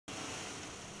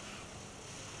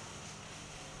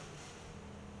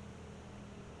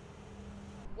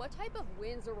What type of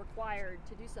winds are required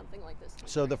to do something like this?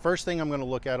 So the first thing I'm going to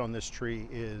look at on this tree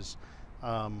is,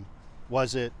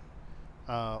 was it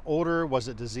older, was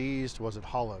it diseased, was it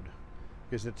hollowed?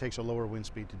 Because it takes a lower wind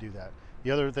speed to do that.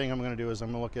 The other thing I'm going to do is I'm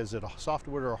going to look, is it a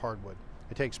softwood or a hardwood?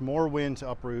 It takes more wind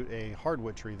to uproot a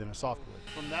hardwood tree than a softwood.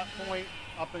 From that point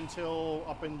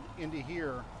into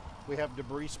here, we have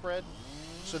debris spread.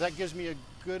 So that gives me a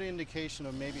good indication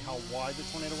of maybe how wide the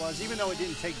tornado was. Even though it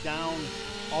didn't take down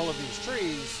all of these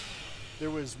trees, there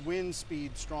was wind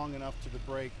speed strong enough to the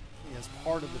break as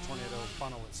part of the tornado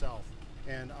funnel itself.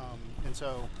 And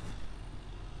so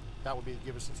that would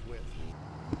give us its width.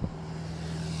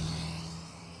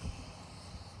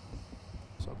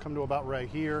 So I'll come to about right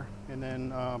here and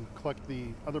then collect the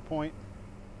other point,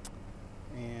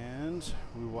 and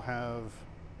we will have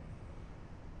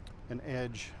an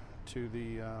edge to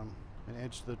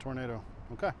the tornado.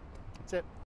 Okay, that's it.